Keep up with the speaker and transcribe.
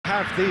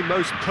have the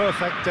most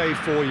perfect day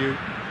for you.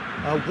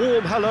 A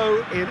warm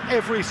hello in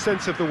every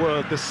sense of the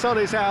word. The sun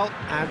is out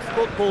and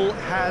football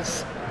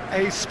has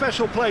a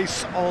special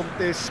place on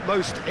this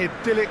most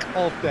idyllic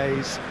of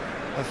days.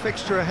 A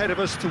fixture ahead of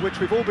us to which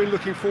we've all been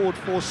looking forward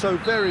for so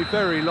very,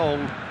 very long,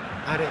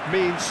 and it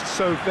means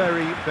so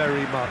very,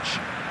 very much.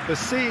 The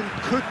scene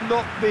could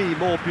not be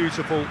more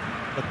beautiful.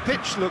 The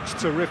pitch looks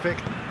terrific,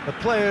 the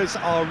players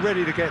are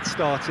ready to get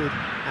started,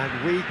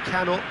 and we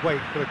cannot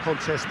wait for the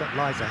contest that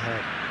lies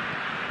ahead.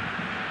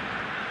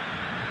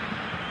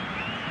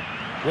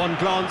 One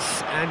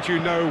glance and you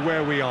know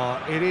where we are.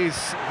 It is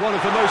one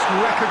of the most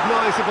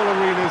recognisable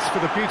arenas for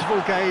the beautiful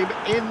game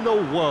in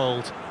the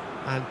world,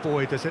 and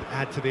boy does it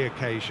add to the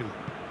occasion.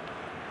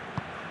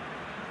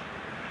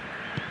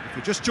 If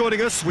you're just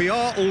joining us, we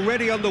are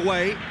already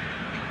underway.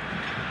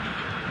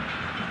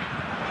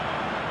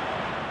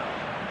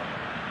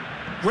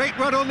 Great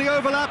run on the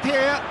overlap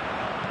here.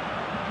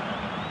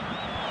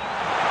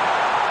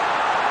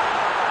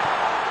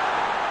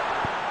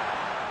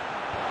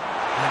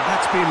 And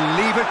that's been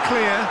levered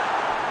clear.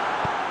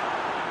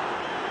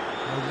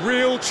 A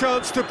real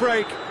chance to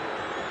break.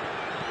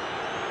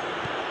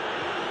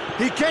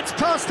 He gets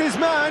past his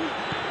man.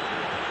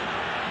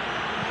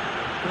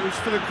 Goes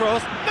for the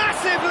cross.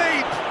 Massive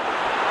leap!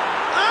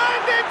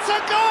 And it's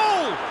a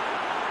goal!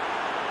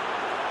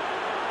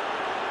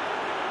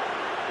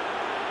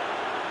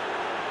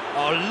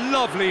 Oh,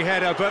 lovely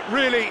header, but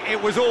really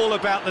it was all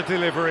about the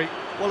delivery.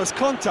 Well, as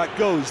contact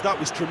goes, that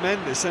was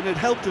tremendous, and it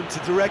helped him to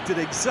direct it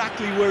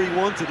exactly where he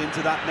wanted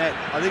into that net.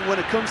 I think when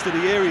it comes to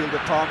the aerial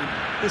department,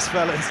 this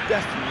fella is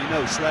definitely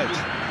no slouch.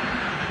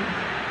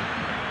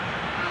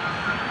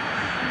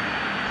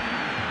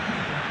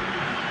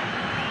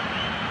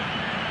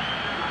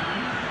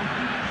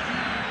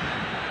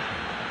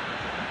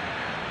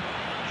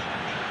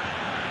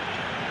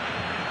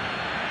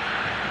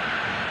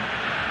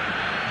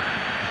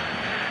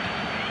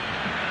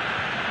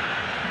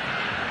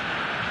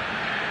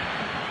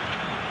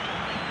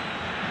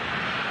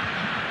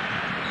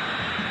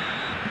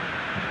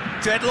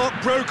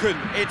 Deadlock broken,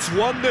 it's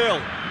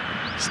 1-0.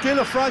 Still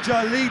a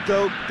fragile lead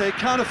though, they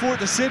can't afford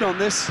to sit on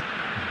this.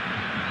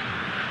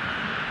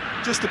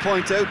 Just to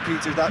point out,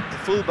 Peter, that the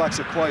fullbacks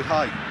are quite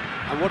high.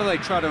 And what do they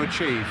try to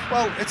achieve?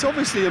 Well, it's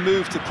obviously a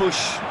move to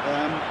push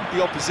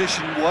the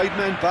opposition wide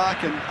men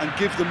back and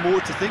give them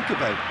more to think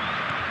about.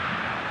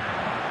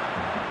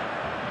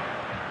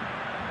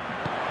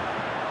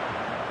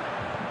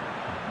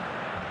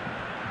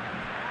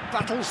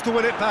 Battles to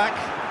win it back.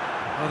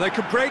 Oh, they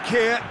could break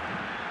here.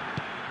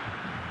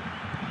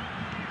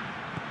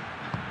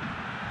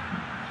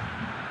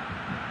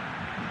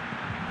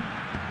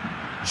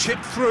 Chip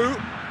through.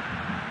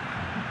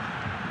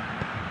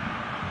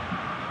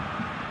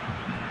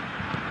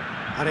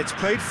 And it's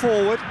played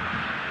forward.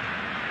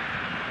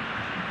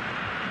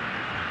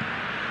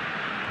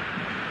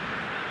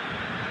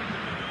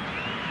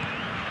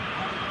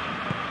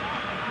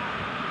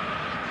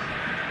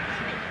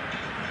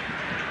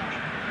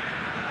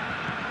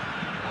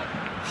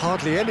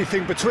 Hardly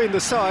anything between the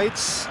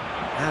sides.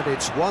 And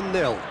it's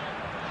 1-0.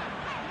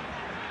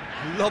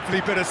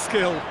 Lovely bit of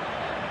skill.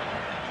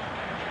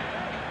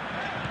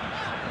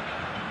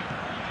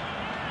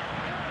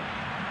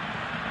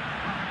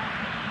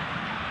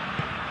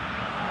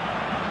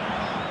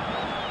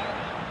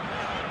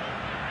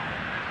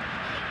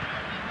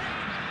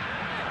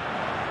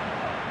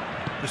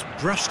 Just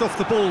brushed off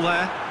the ball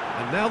there,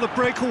 and now the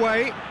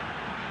breakaway.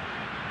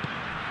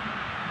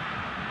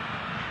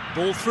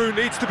 Ball through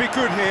needs to be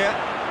good here.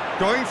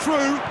 Going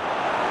through.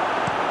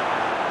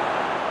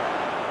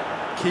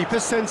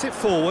 Keeper sends it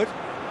forward.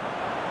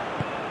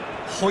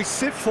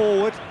 Hoists it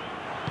forward.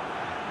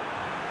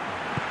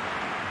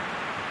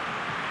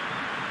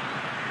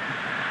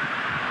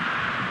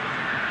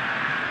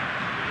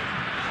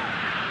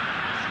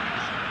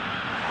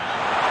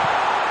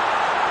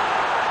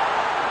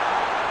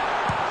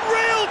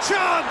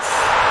 Chance!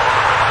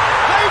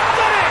 They've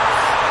done it!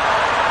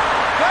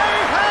 They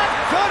have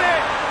done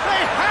it!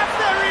 They have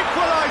their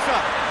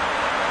equaliser!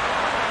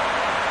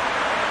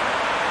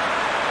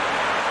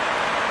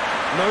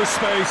 No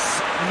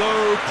space, no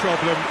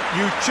problem.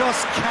 You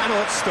just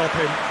cannot stop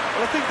him.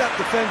 Well, I think that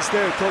defence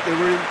there thought they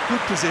were in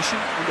good position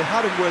and they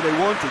had him where they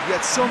wanted,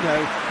 yet somehow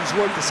he's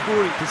worked the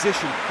scoring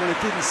position when it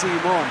didn't see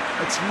him on.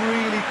 It's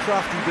really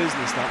crafty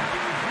business,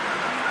 that.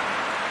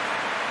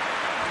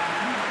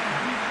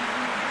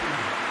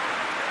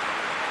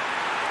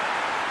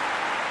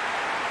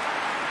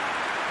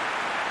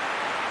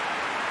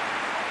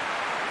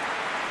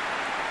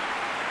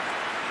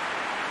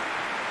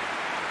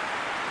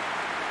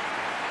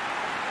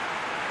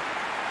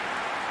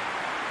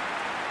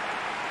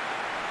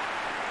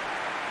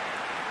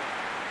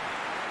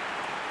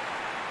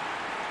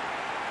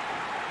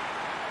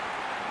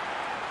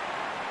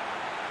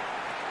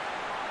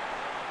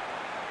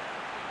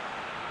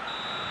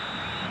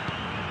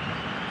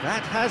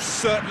 That has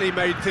certainly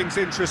made things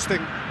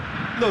interesting.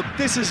 Look,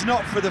 this is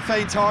not for the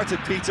faint-hearted,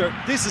 Peter.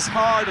 This is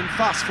hard and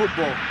fast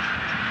football.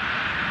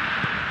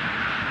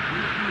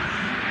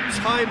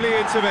 timely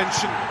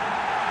intervention.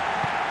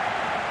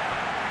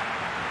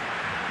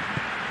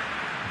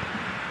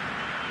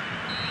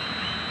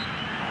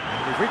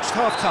 And we've reached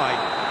half-time.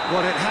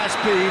 Well, it has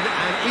been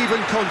an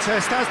even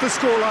contest, as the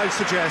scoreline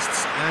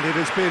suggests, and it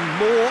has been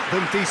more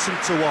than decent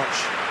to watch.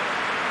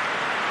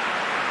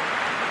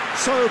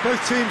 So, both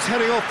teams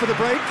heading off for the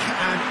break.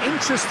 An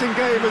interesting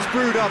game has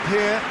brewed up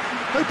here,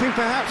 hoping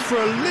perhaps for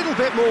a little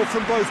bit more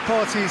from both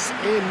parties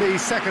in the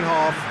second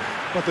half,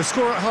 but the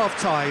score at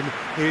half-time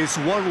is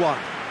 1-1.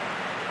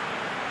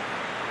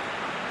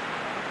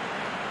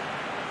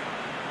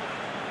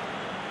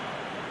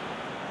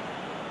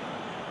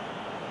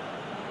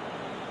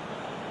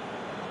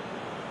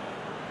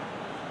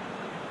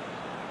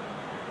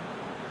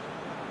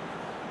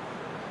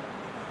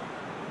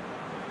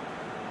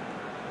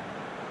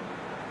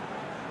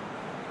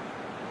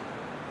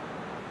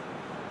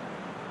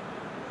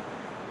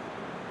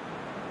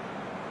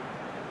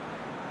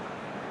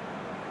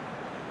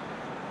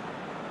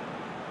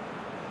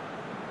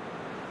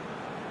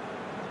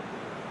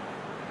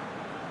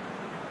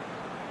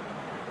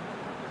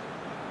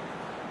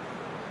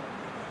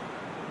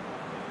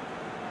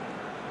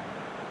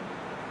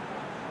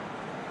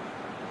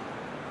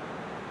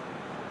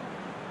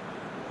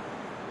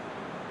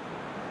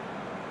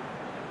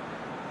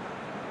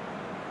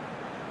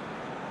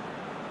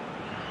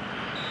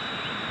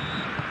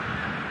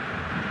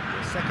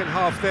 Second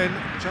half then,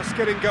 just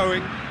getting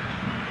going.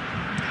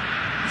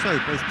 So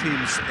both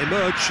teams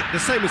emerge the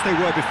same as they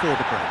were before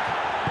the break.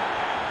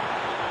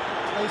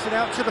 Plays it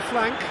out to the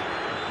flank.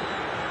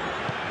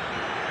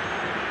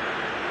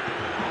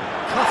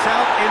 Cut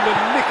out in the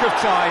nick of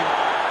time.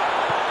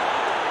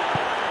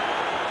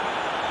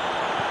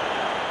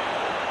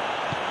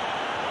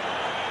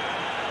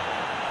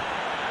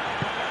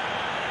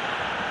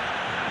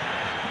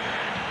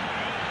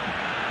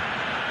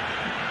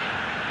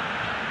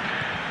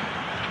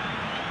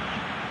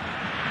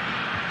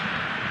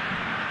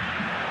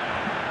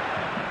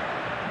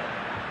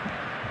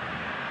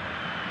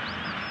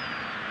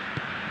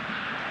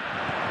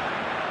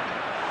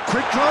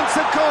 Quick glance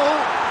at goal.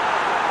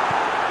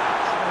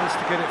 Tries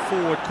to get it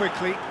forward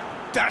quickly.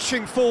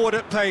 Dashing forward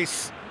at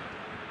pace.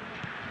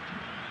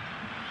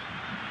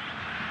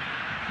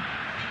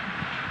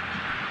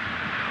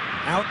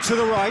 Out to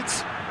the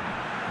right.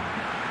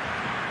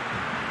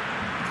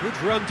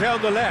 Good run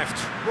down the left.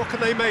 What can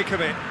they make of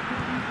it?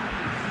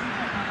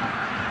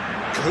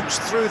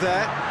 Coached through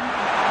there.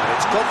 And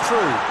it's got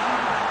through.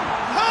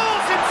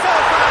 Hurls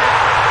himself at it!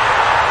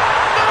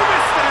 No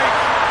mistake!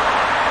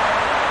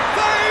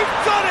 They've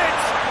done it!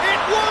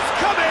 It was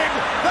coming!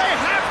 They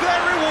have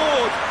their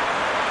reward!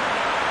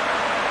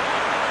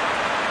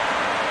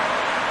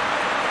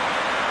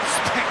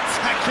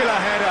 Spectacular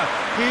header.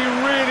 He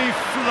really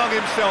flung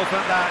himself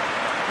at that.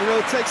 You know,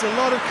 it takes a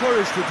lot of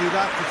courage to do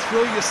that, to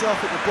throw yourself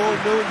at the ball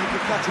knowing you can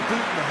catch a boot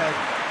in the head.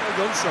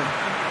 Well done, son.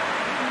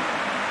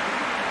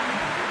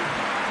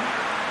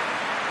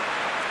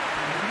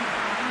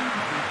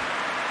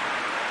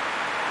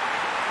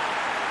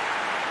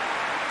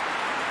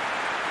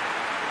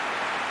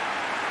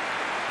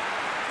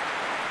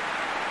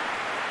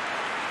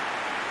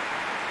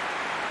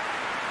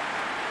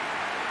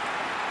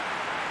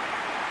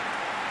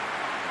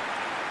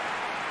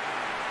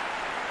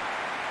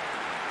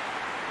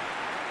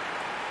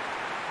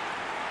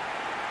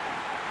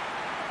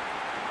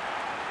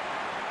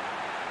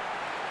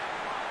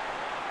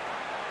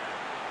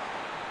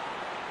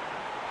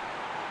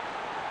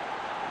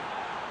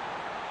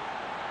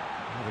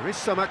 There is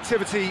some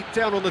activity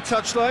down on the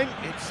touchline.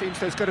 It seems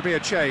there's going to be a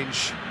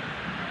change.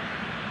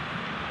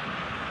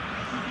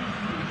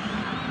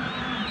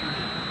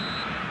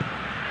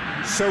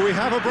 So we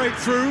have a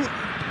breakthrough.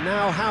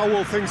 Now how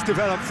will things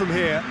develop from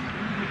here?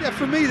 Yeah,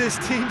 for me this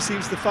team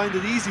seems to find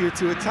it easier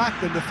to attack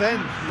than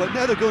defend, but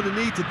now they're going to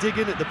need to dig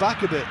in at the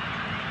back a bit.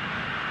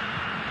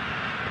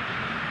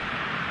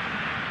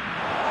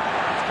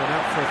 It's gone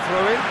out for a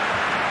throw-in.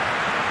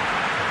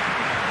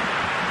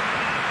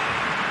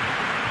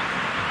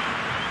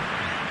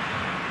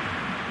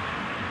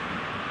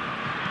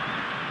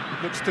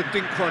 Looks to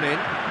dink one in.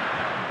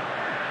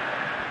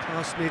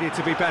 Pass needed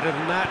to be better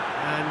than that,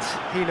 and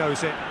he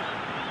knows it.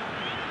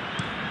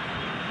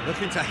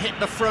 Looking to hit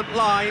the front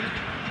line.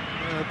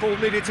 Ball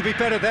needed to be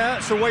better there,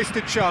 it's a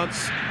wasted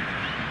chance.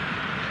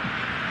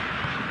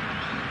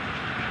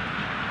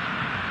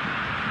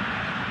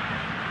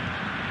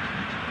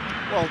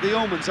 Well, the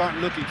omens aren't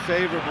looking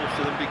favourable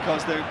for them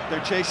because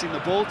they're chasing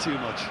the ball too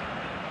much.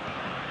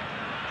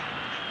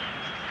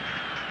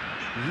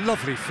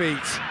 Lovely feet.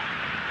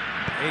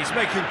 He's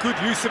making good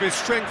use of his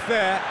strength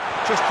there,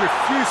 just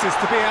refuses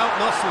to be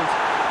out-muscled.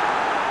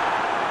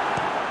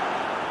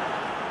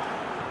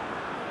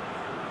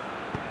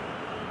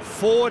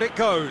 Forward it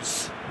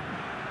goes.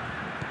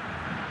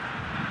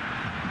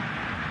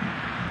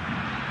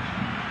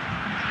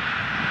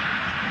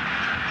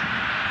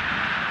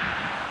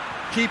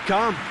 Keep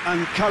calm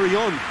and carry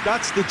on.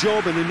 That's the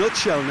job in a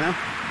nutshell now.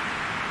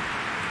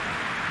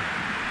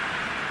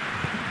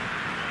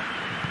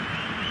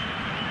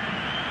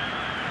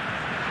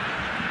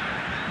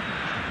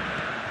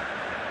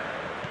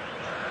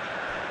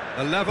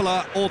 The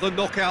leveller or the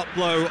knockout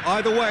blow.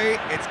 Either way,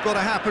 it's got to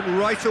happen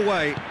right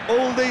away.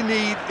 All they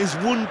need is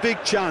one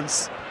big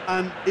chance,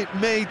 and it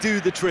may do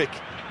the trick.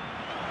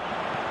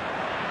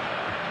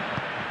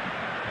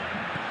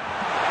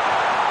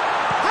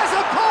 Has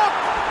a pop!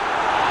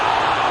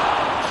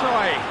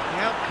 Try.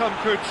 The outcome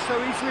could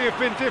so easily have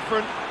been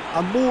different.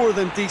 A more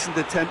than decent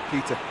attempt,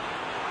 Peter.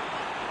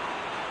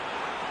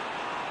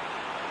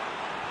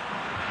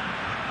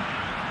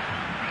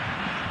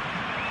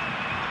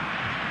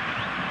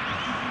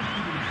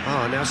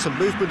 Now some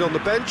movement on the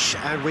bench,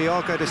 and we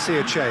are going to see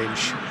a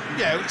change.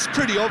 Yeah, it's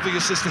pretty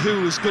obvious as to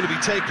who was going to be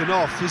taken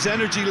off. His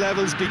energy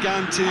levels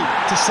began to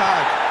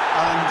sag,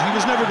 and he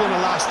was never going to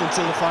last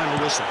until the final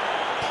whistle.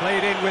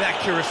 Played in with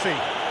accuracy.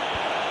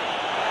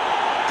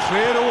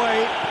 Cleared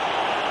away.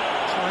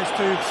 Tries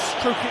to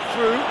stroke it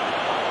through.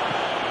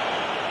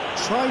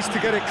 Tries to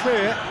get it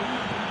clear.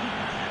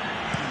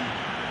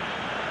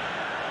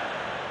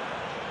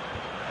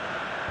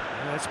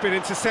 It's been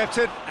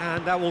intercepted,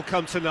 and that will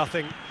come to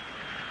nothing.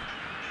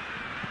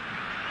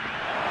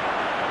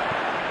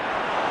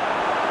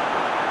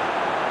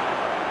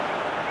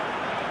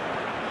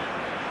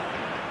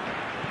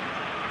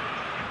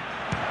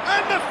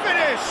 And the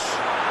finish!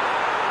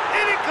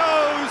 In it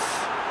goes!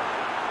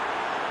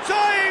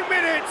 Tying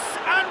minutes,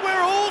 and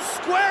we're all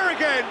square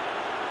again!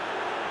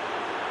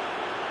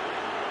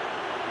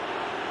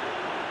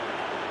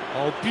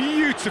 Oh,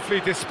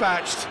 beautifully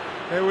dispatched.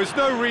 There was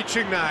no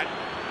reaching that.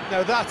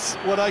 Now that's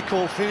what I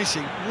call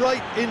finishing,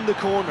 right in the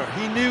corner.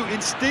 He knew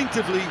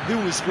instinctively who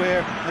was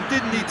where and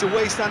didn't need to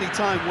waste any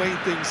time weighing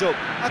things up.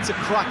 That's a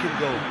cracking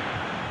goal.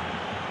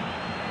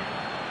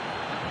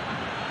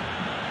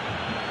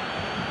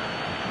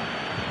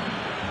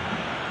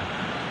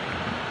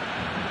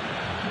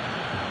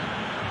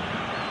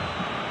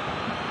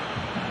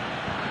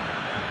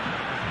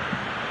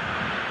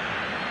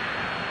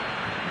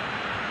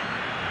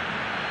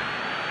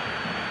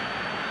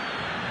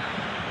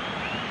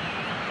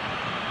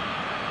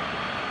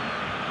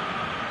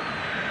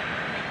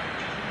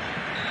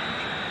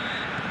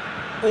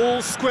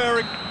 All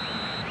squaring,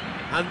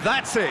 and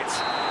that's it.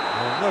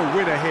 Well, no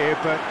winner here,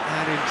 but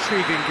an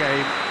intriguing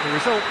game. The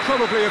result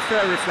probably a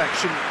fair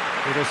reflection.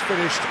 It has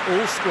finished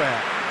all square.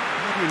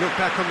 How do you look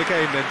back on the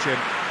game then, Jim?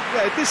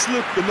 Yeah, this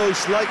looked the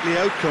most likely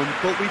outcome,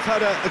 but we've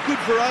had a good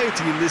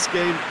variety in this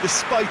game,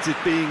 despite it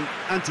being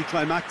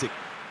anticlimactic.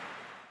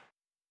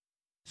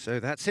 So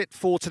that's it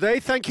for today.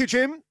 Thank you,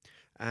 Jim,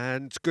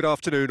 and good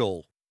afternoon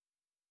all.